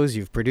shows,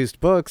 you've produced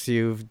books,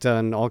 you've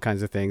done all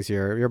kinds of things.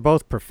 You're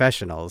both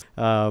professionals.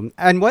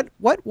 And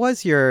what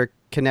was your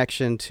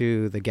connection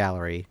to the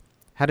gallery?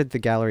 How did the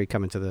gallery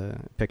come into the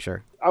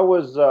picture?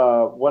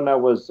 When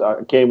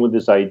I came with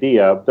this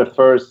idea, the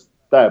first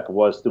step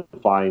was to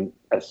find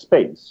a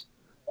space.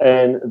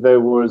 and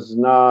there was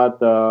not,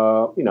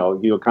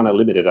 you're kind of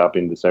limited up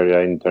in this area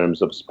in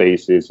terms of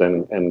spaces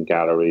and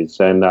galleries.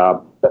 And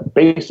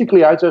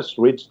basically, I just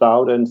reached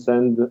out and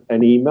sent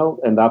an email.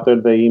 And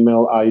after the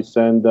email, I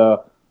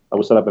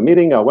would set up a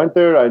meeting. I went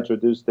there. I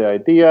introduced the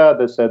idea.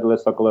 They said,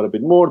 let's talk a little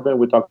bit more. Then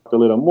we talked a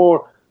little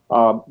more.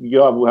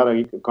 Yoav, we had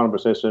a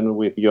conversation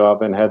with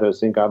Yoav and Heather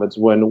Sinkovitz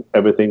when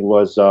everything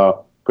was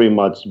pretty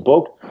much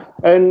booked.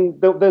 And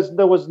there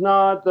was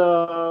not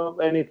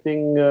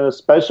anything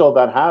special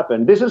that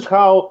happened. This is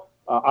how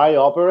I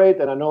operate,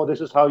 and I know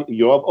this is how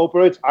Yoav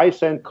operates. I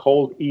send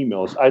cold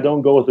emails. I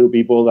don't go through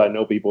people that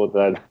know people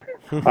that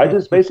I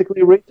just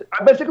basically read.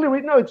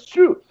 No, it's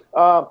true.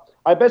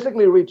 I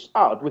basically reached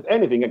out with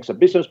anything,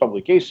 exhibitions,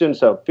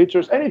 publications,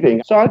 features,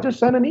 anything. So I just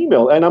sent an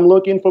email, and I'm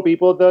looking for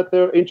people that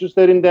they're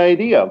interested in the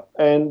idea.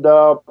 And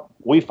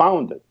we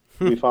found it.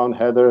 We found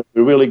Heather.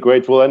 We're really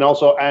grateful. And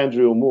also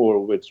Andrew Moore,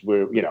 which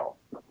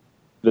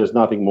there's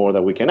nothing more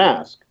that we can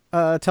ask.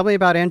 Tell me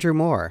about Andrew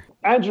Moore.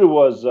 Andrew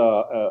was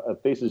a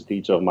thesis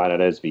teacher of mine at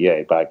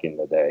SVA back in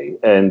the day.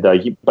 And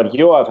but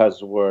Yoav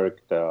has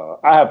worked,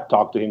 I have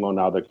talked to him on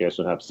other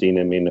occasions. I've seen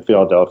him in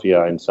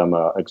Philadelphia in some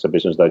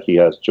exhibitions that he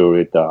has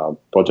juried,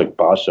 Project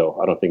Basho.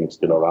 I don't think it's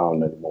still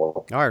around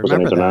anymore. Oh, I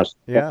remember that.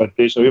 Yeah.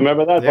 You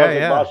remember that?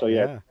 Yeah, Project Basho,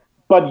 yeah.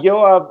 But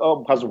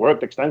Yoav has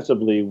worked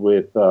extensively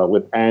with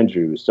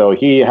Andrew, so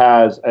he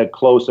has a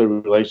closer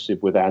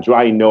relationship with Andrew.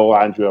 I know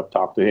Andrew. I've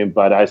talked to him,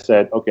 but I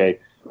said, okay,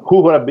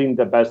 who would have been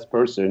the best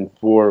person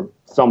for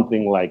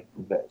something like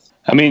this?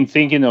 I mean,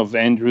 thinking of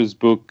Andrew's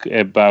book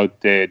about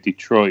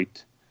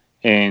Detroit,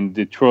 and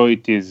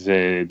Detroit is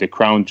the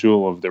crown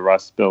jewel of the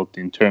Rust Belt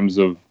in terms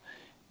of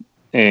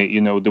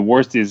the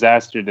worst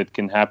disaster that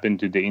can happen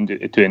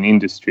to an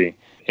industry.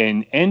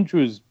 And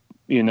Andrew's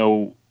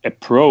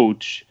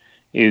approach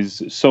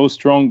is so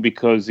strong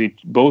because it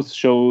both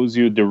shows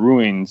you the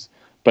ruins,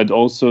 but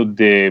also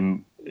the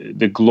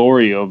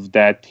glory of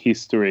that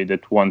history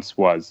that once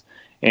was.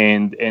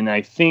 And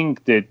I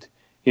think that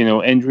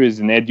Andrew is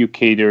an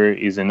educator,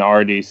 is an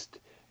artist.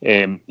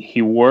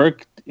 He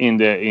worked in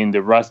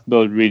the Rust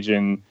Belt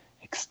region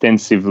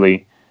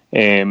extensively.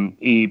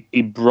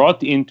 He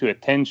brought into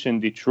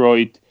attention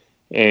Detroit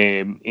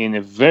in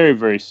a very,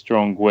 very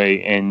strong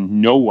way,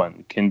 and no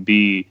one can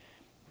be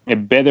a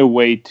better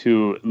way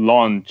to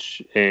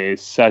launch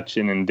such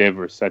an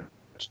endeavor, such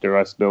the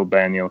Rust Belt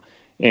Biennial.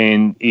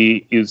 And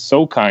he is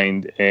so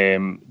kind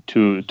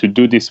to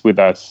do this with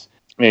us.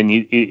 And he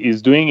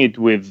is doing it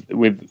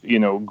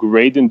with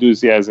great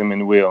enthusiasm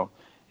and will.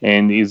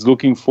 And he's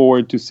looking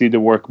forward to see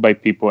the work by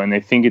people. And I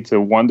think it's a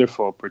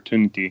wonderful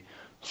opportunity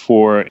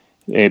for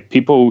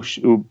people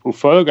who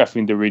photograph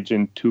in the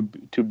region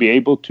to be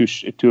able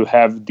to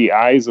have the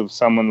eyes of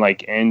someone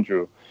like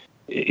Andrew.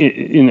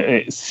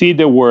 See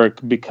the work,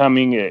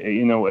 becoming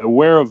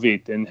aware of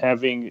it, and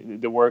having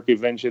the work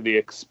eventually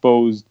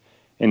exposed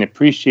and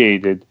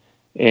appreciated.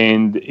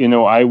 And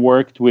I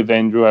worked with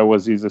Andrew. I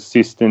was his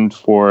assistant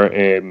for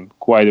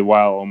quite a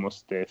while,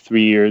 almost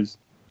 3 years.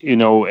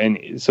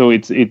 And so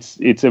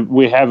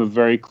we have a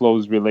very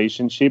close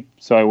relationship.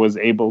 So I was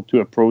able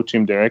to approach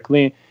him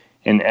directly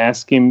and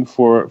ask him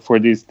for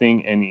this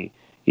thing, and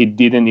he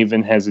didn't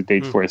even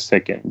hesitate for a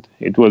second.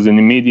 It was an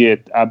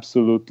immediate,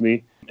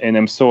 absolutely. And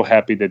I'm so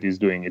happy that he's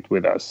doing it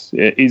with us.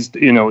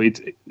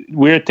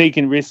 We're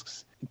taking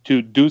risks.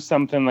 To do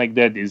something like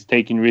that is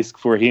taking risk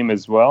for him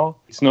as well.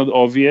 It's not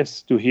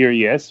obvious to hear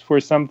yes for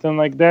something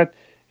like that.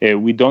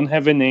 We don't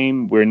have a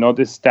name. We're not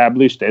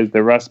established as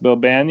the Rust Belt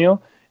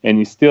Biennial. And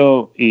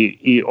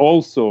he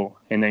also,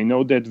 and I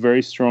know that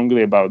very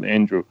strongly about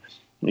Andrew,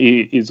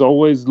 he is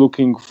always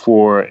looking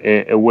for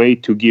a way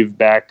to give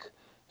back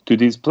to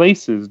these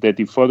places that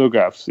he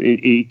photographs.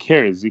 He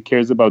cares. He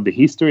cares about the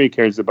history. He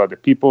cares about the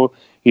people.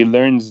 He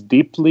learns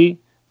deeply.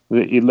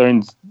 He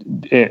learns.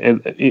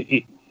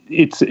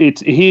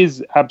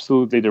 He's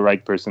absolutely the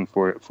right person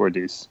for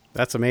this.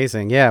 That's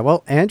amazing. Yeah.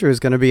 Well,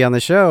 Andrew's going to be on the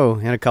show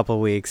in a couple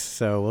of weeks,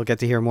 so we'll get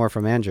to hear more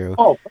from Andrew.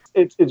 Oh,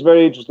 it's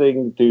very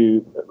interesting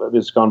to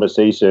this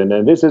conversation,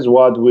 and this is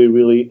what we're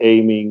really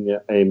aiming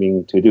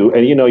to do.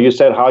 And you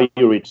said how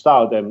you reached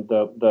out, and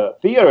the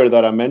theater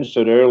that I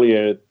mentioned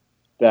earlier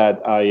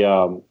that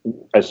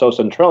I saw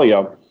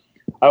Centralia,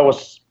 I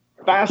was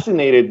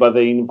fascinated by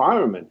the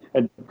environment,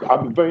 and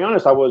I'm very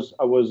honest.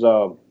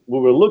 We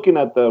were looking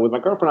with my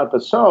girlfriend at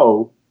the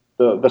show,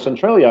 the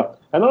Centralia,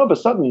 and all of a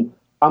sudden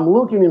I'm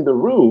looking in the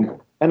room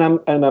and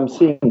I'm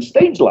seeing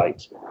stage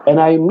lights, and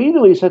I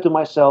immediately said to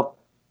myself,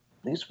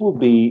 this will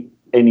be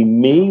an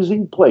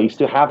amazing place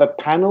to have a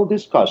panel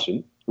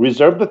discussion.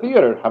 Reserve the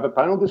theater, have a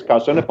panel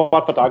discussion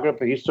about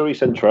photography history,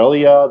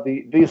 Centralia,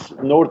 this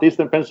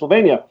northeastern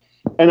Pennsylvania,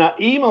 and I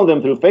emailed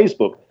them through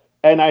Facebook.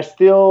 And I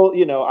still,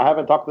 I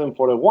haven't talked to him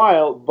for a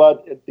while,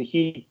 but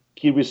he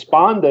he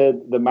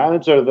responded, the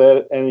manager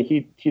there, and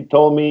he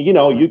told me,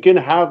 you can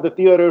have the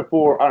theater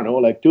for, I don't know,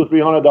 like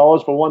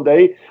 $200-$300 for one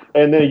day,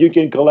 and then you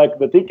can collect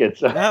the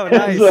tickets. Oh,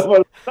 nice.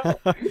 So,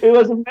 it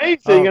was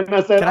amazing. And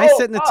I said, can I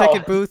sit in the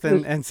ticket booth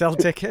and sell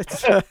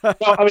tickets? No,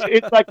 I mean,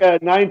 it's like a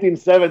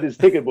 1970s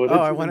ticket booth.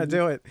 I want to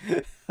do it.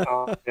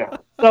 Yeah.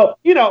 So,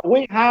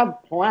 we have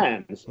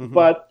plans,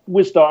 but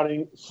we're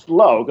starting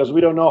slow because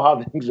we don't know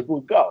how things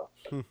will go.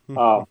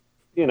 But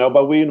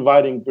we're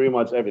inviting pretty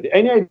much everything.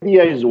 Any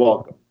idea is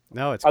welcome.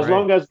 No, it's as great.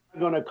 long as it's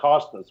not going to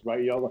cost us,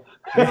 right, Yola?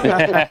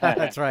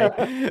 That's right.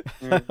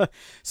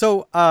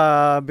 So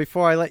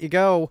before I let you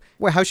go,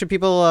 how should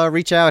people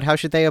reach out? How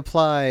should they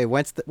apply?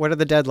 What are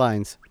the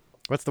deadlines?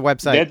 What's the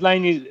website?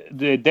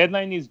 The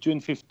deadline is June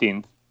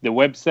 15th. The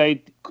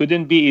website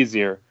couldn't be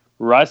easier.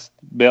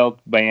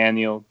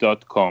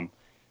 rustbeltbiennial.com.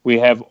 We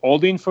have all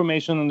the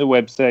information on the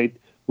website.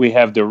 We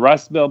have the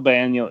Rust Belt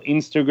Biennial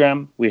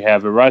Instagram. We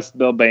have a Rust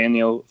Belt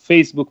Biennial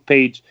Facebook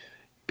page.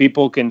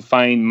 People can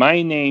find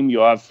my name,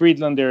 Yoav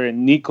Friedlander,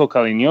 and Nico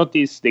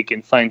Kaliniotis. They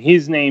can find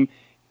his name.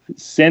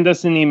 Send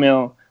us an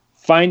email.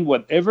 Find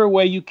whatever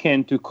way you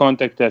can to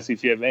contact us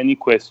if you have any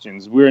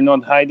questions. We're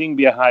not hiding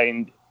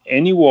behind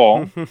any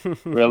wall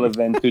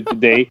relevant to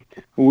today.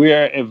 We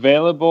are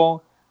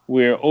available.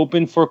 We're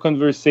open for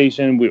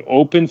conversation. We're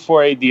open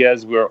for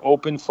ideas. We're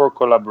open for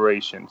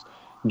collaborations.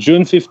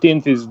 June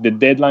 15th is the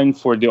deadline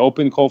for the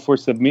open call for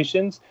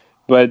submissions.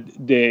 But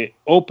the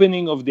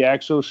opening of the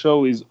actual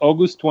show is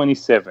August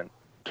 27,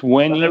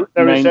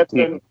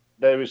 2019.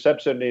 The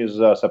reception is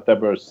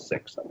September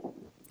 6th.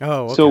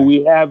 Oh, okay.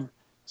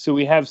 So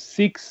we have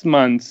 6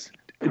 months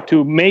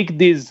to make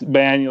this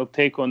biennial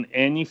take on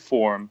any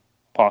form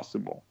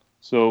possible.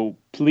 So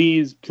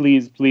please,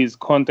 please, please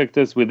contact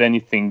us with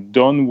anything.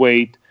 Don't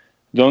wait.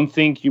 Don't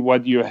think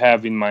what you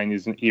have in mind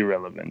is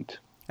irrelevant.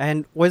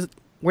 And were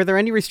there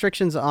any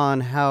restrictions on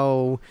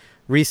how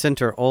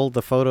recent or old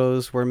the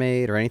photos were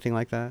made or anything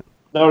like that?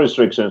 No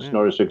restrictions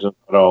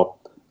at all.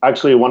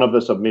 Actually, one of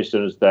the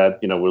submissions that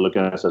we're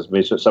looking at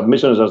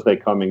submissions as they're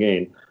coming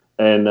in,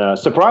 and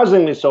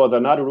surprisingly so, they're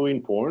not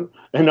ruin porn,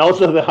 and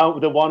also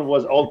the one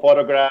was old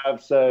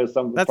photographs. That's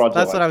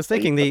what I was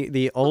thinking.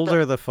 The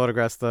older the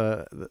photographs,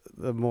 the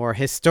more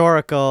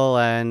historical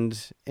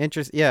and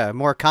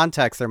more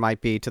context there might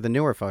be to the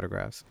newer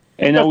photographs.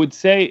 And I would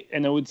say,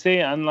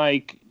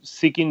 unlike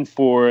seeking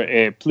for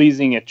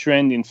pleasing a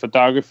trend in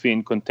photography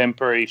in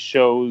contemporary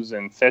shows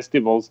and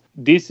festivals,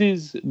 this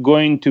is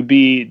going to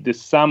be the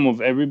sum of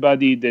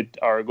everybody that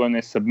are going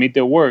to submit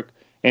their work.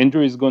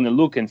 Andrew is going to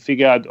look and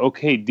figure out,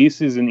 okay,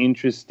 this is an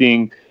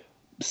interesting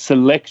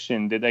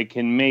selection that I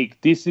can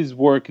make. This is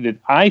work that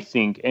I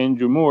think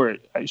Andrew Moore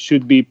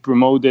should be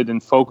promoted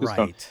and focused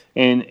on.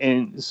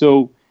 And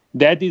so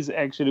that is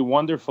actually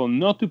wonderful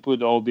not to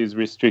put all these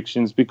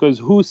restrictions, because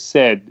who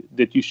said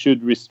that you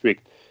should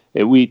restrict?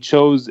 We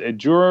chose a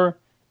juror,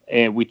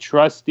 we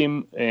trust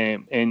him,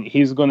 and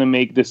he's going to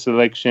make the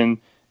selection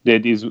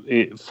that is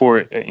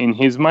in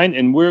his mind,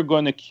 and we're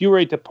going to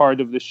curate a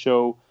part of the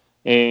show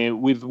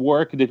with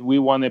work that we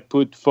want to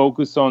put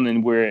focus on,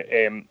 and we're,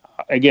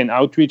 again,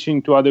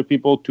 outreaching to other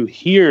people to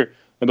hear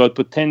about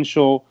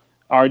potential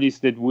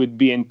artists that would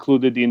be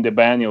included in the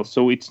biennial.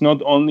 So it's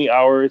not only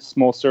our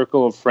small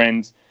circle of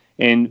friends,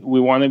 and we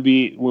want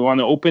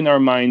to open our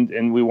mind,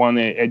 and we want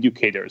to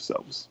educate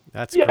ourselves.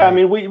 That's great. I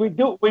mean, we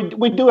do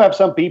have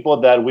some people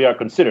that we are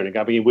considering.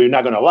 I mean, we're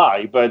not going to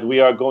lie, but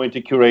we are going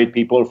to curate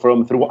people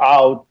from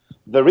throughout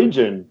the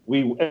region.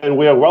 We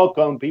are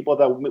welcome people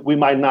that we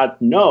might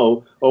not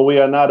know or we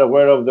are not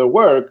aware of their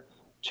work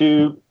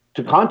to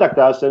contact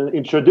us and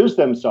introduce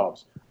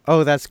themselves.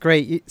 Oh, that's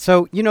great.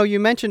 So, you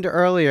mentioned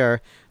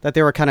earlier that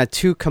there were kind of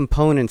two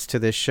components to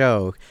this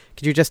show.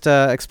 Could you just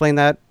explain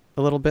that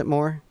a little bit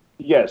more?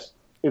 Yes.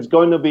 It's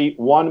going to be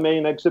one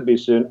main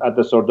exhibition at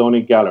the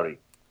Sordoni Gallery.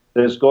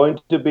 There's going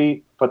to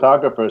be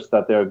photographers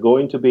that they're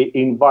going to be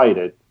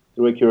invited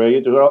through a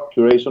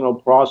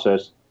curational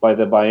process by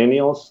the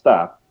biennial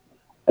staff.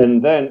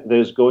 And then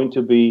there's going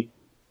to be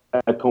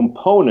a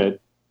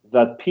component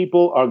that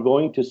people are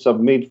going to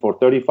submit for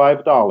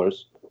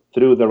 $35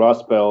 through the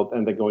Rust Belt,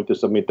 and they're going to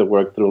submit the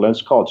work through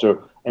Lens Culture.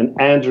 And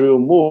Andrew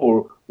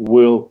Moore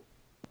will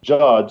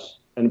judge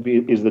and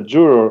is the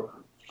juror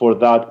for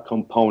that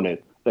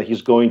component, that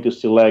he's going to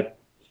select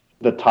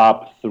the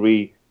top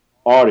 3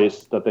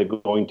 artists that they're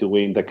going to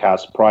win the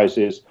cast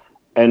prizes.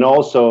 And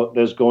also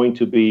there's going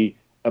to be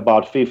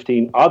about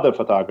 15 other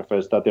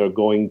photographers that they're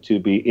going to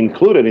be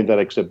included in that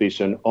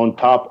exhibition on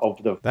top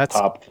of the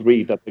top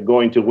 3 that they're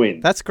going to win.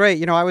 That's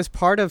great. I was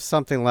part of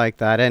something like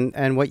that.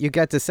 And what you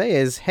get to say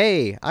is,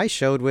 hey, I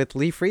showed with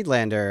Lee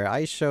Friedlander.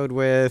 I showed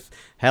with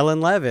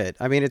Helen Levitt.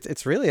 I mean,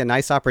 it's really a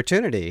nice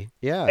opportunity.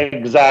 Yeah.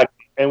 Exactly.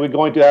 And we're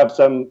going to have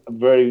some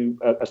very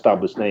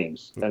established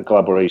names and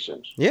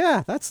collaborations.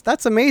 Yeah,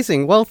 that's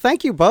amazing. Well,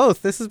 thank you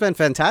both. This has been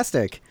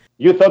fantastic.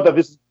 You thought that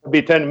this would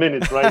be 10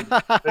 minutes,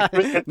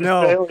 right?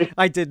 No,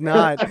 I did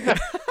not.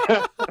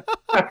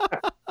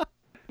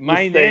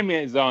 My name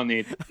is on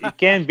it. It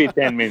can't be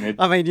 10 minutes.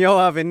 I mean,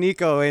 Yoav and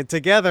Nico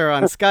together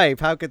on Skype.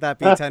 How could that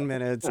be 10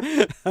 minutes? All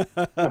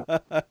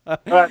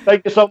right,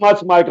 thank you so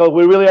much, Michael.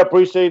 We really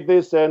appreciate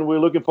this, and we're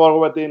looking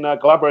forward in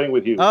collaborating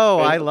with you. Oh,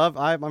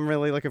 I'm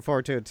really looking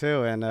forward to it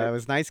too, and it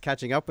was nice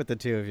catching up with the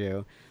two of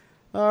you.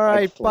 All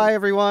right, Excellent. bye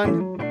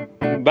everyone.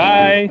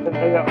 Bye.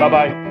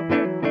 Bye-bye.